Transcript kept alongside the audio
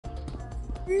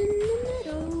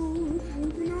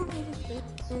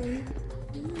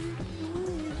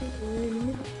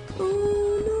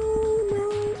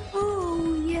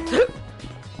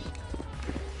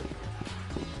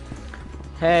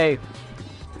Hey,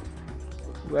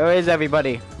 where is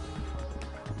everybody?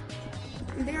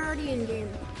 They're already in game.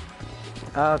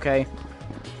 Okay.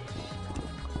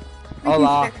 We can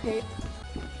Hola. spectate.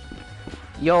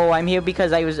 Yo, I'm here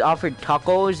because I was offered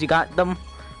tacos. You got them?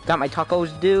 Got my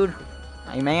tacos, dude?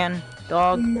 My man,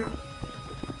 dog? No.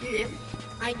 Yeah,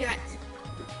 I got.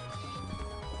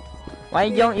 Why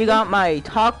don't you got my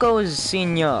tacos,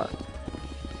 senor?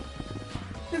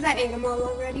 Cause I ate them all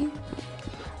already.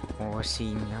 Oh,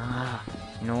 senor.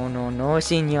 No, no, no,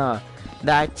 senor.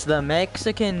 That's the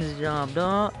Mexican's job,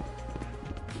 dog.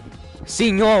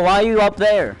 Senor, why are you up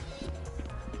there?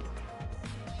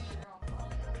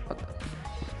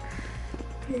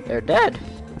 They're dead.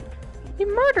 He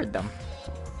murdered them.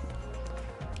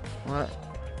 What?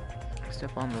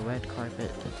 Step on the red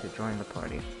carpet to join the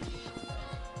party.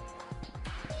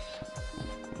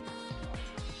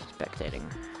 Spectating.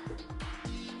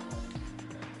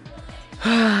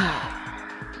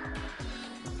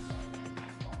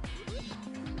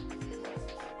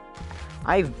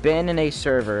 I've been in a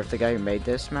server, if the guy who made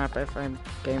this map, if I'm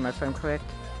getting my phone correct.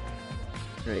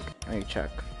 Let me check.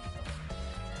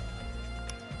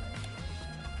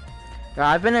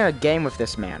 I've been in a game with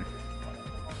this man.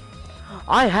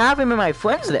 I have him in my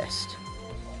friends list.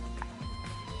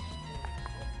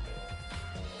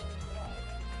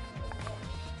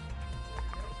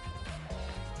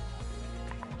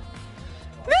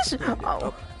 This.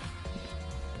 Oh.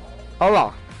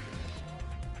 Hola.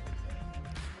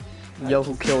 Yo,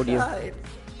 who killed you?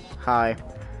 Hi.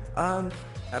 I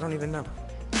don't even know.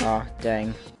 Oh,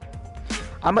 dang.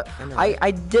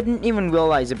 I didn't even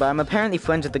realize it, but I'm apparently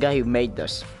friends with the guy who made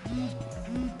this.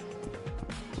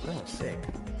 Oh, sick.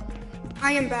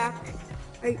 I am back.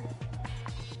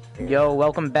 Yo,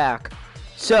 welcome back.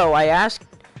 So I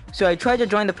tried to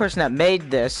join the person that made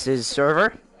this, his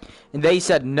server, and they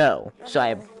said no. So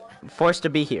I'm forced to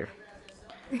be here.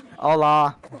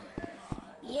 Hola.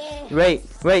 Yeah.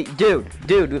 Wait,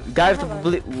 dude, guy with the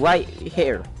blue, white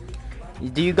hair.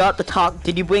 Do you got the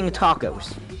Did you bring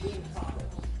tacos?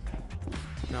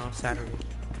 No, Saturday.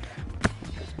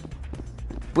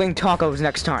 Bring tacos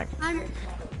next time.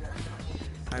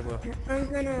 I will. I'm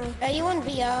gonna. Are you on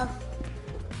VR?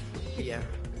 Yeah.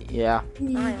 Yeah.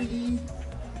 I am.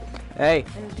 Hey,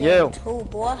 I'm you. doing too,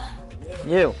 boy.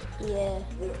 You. Yeah.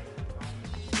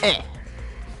 Eh.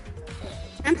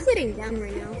 I'm sitting down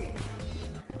right now.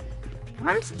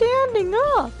 I'm standing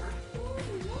up.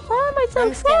 Why am I so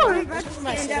I'm standing short? up. Just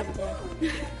my Stand sit up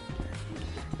there.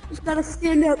 Just gotta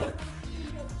stand up.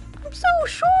 I'm so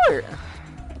short.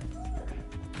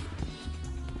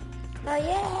 Oh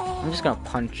yeah. I'm just gonna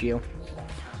punch you.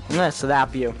 I'm gonna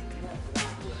slap you.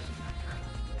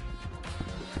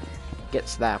 Get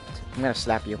slapped. I'm gonna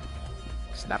slap you.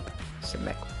 Slap.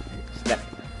 Smack. Slap.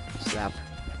 Slap.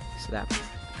 Slap.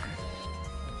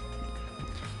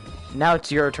 Now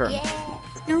it's your turn. Yeah.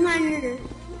 Still not here.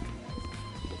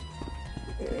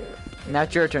 Now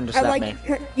it's your turn to I slap like me.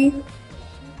 turkey.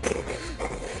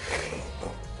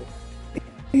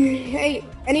 Hey,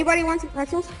 anybody want some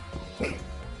pretzels?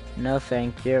 No,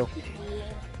 thank you.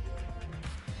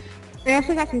 I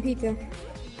also got some pizza.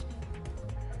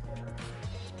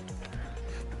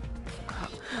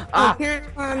 Ah!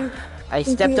 Can I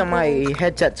stepped on my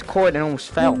headset's cord and almost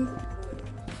fell.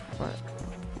 What?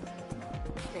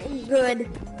 Good.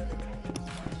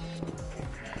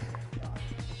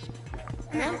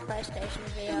 I'm on PlayStation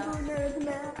VR.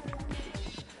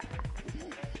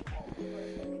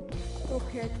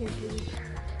 Okay, I can't do it.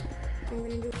 I'm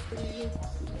gonna do it for you.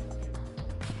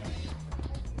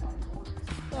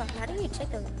 Well, how do you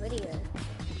take a video?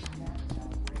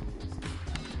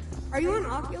 Are you on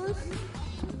Oculus?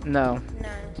 No. No.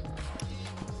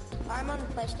 I'm on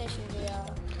PlayStation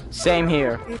VR. Same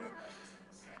here.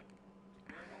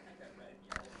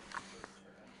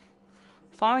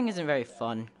 Farming isn't very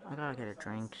fun. I gotta get a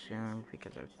drink soon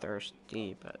because I'm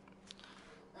thirsty, but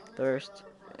thirst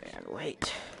and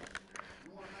wait.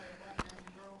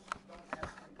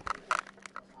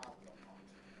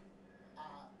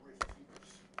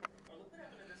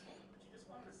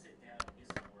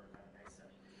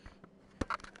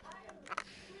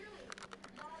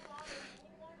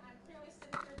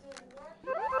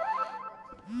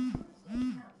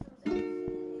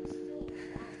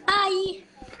 Hi.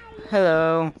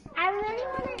 Hello. I really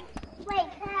want to play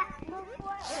cat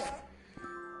before.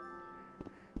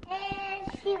 And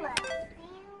Sheila, do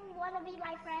you want to be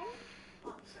my friend?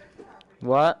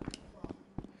 What?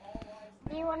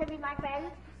 Do you want to be my friend?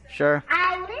 Sure.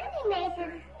 I literally made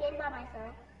this game by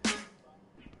myself.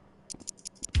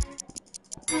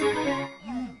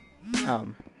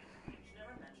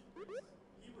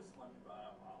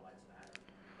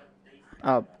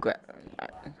 Oh,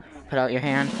 put out your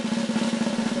hand.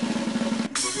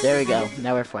 There we go.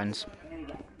 Now we're friends.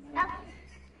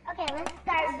 Okay, let's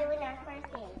start doing our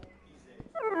first game.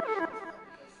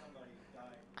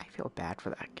 I feel bad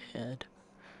for that kid.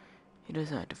 He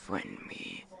doesn't have to friend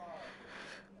me.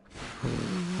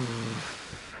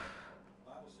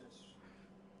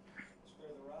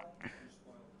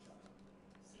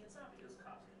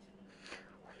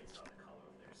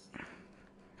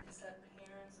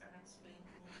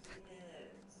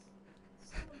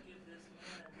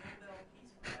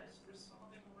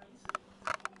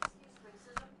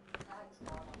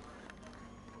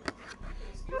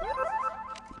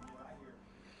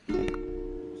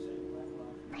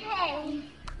 Okay,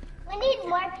 we need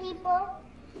more people.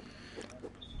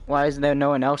 Why is there no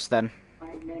one else then? I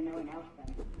don't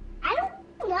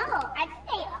know. I think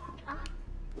they.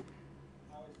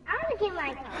 I want to get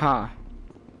my. Huh.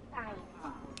 I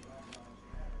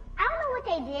don't know what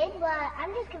they did, but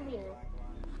I'm just confused.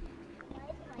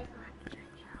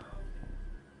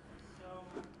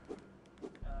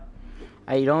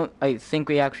 I think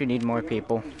we actually need more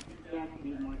people.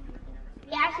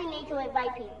 We actually need to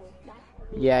invite people.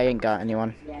 Yeah, I ain't got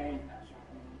anyone.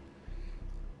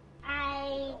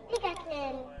 I think I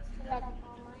can select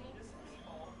all mine.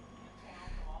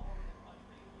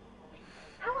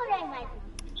 I want to invite them.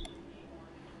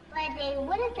 But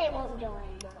what if they won't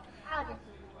join? I'll just.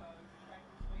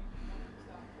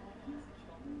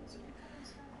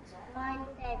 One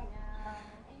said no.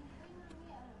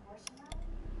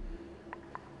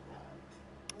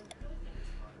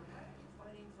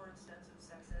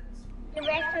 The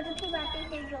rest of the people, I think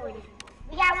they're joining.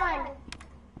 We got one.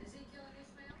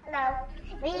 Hello.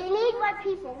 We need more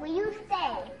people. Will you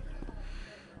stay?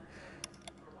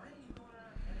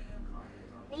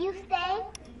 Will you stay?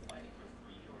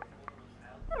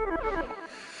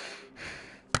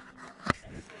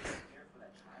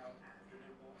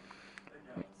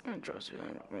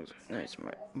 Nice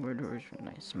murderers,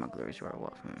 nice smugglers who are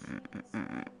welcome.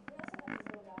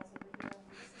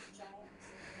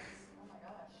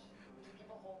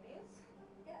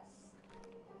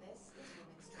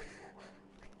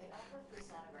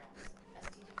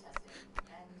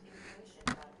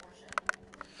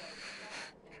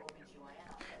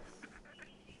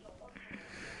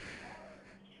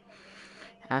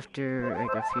 After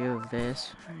like a few of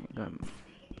this, I'm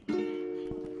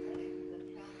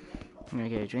gonna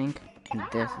get a drink and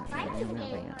this is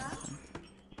really awesome.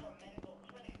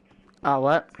 Oh,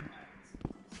 what?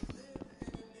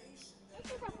 This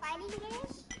is a fighting game?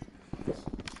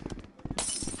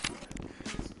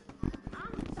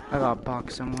 I gotta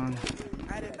box someone.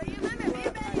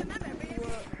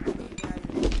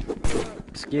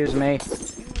 Excuse me.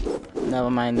 Never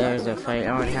mind, there's a fight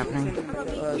already happening.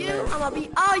 I'm gonna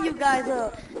beat all you guys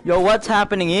up. Yo, what's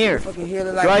happening here? Fucking hear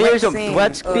it Do I hear some scene.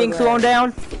 what's being thrown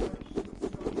down?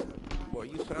 Boy,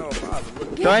 you sound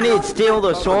positive. Do I need to steal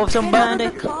the soul of somebody?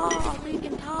 Get out of the car so you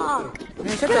can talk.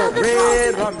 Man, shut the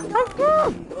red Robin.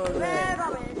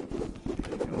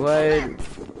 Wood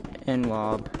and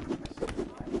Wob.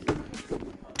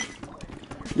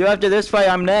 Yo, after this fight,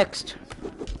 I'm next.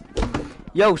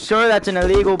 Yo, sir, that's an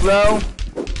illegal blow.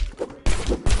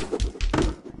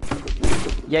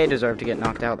 Yeah, he deserved to get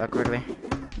knocked out that quickly.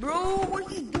 Bro, what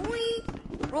is he doing?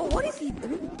 Bro, what is he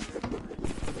doing?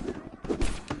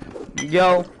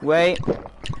 Yo, wait,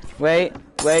 where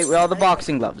are all the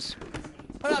boxing gloves?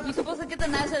 Hold up, you're supposed to get the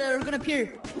knives that are gonna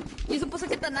appear. You're supposed to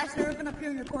get the knives that are gonna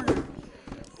appear in your corner.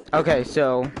 Okay,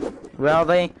 so, where are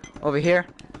they? Over here?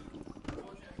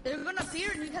 They're gonna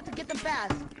appear and you have to get them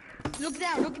fast. Look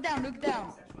down, look down, look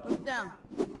down. Look down.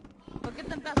 But get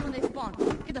them fast when they spawn.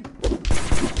 Get them.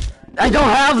 I don't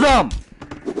have them!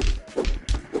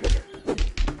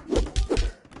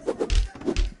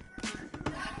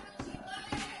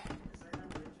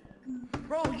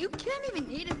 Bro, you can't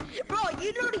even eat it. Bro,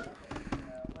 you literally...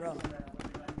 Bro.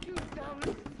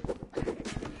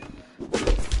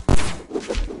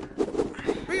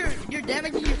 You're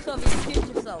damaging yourself if you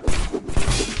kill yourself.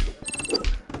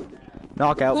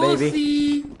 Knockout,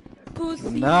 baby. Pussy.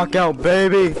 Pussy. Knockout,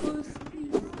 baby.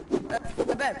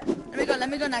 Let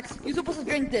me go next. You're supposed to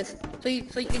drink this so you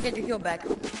can get your heal back.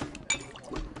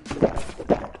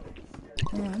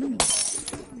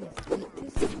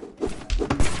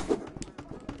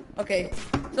 Okay.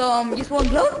 So just one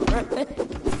blow?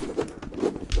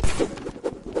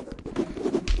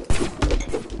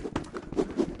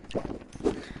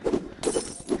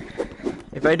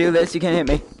 If I do this, you can't hit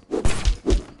me.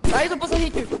 I'm supposed to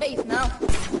hit your face now.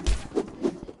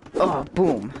 Oh,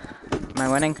 boom. Am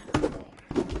I winning?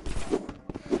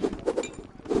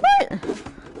 What?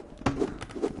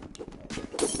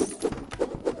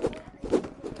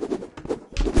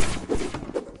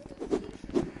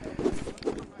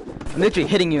 I'm literally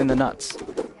hitting you in the nuts.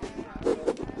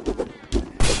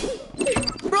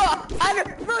 Bro,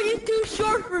 you're too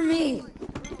short for me.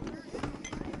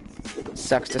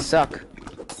 Sucks to suck.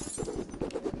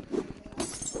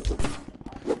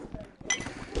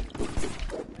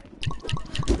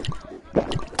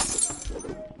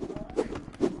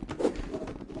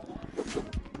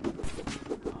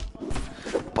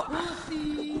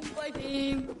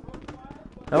 Fighting.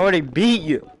 I already beat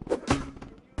you.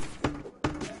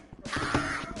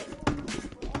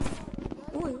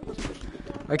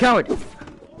 A coward.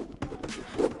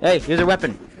 Hey, here's a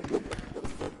weapon.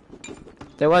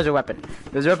 There was a weapon.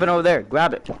 There's a weapon over there.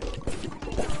 Grab it.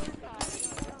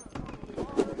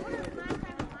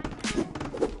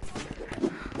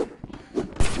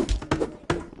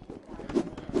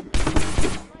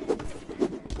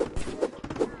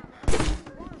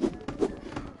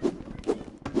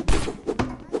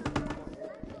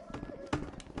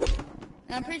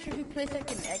 I'm pretty sure he plays like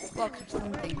an Xbox or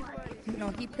something. No,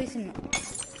 he plays in.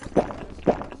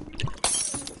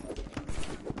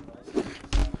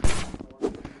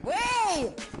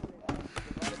 Way!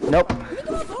 Nope.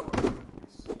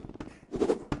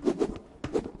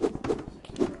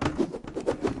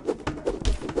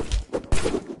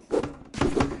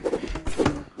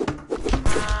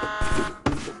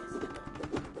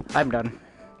 I'm done.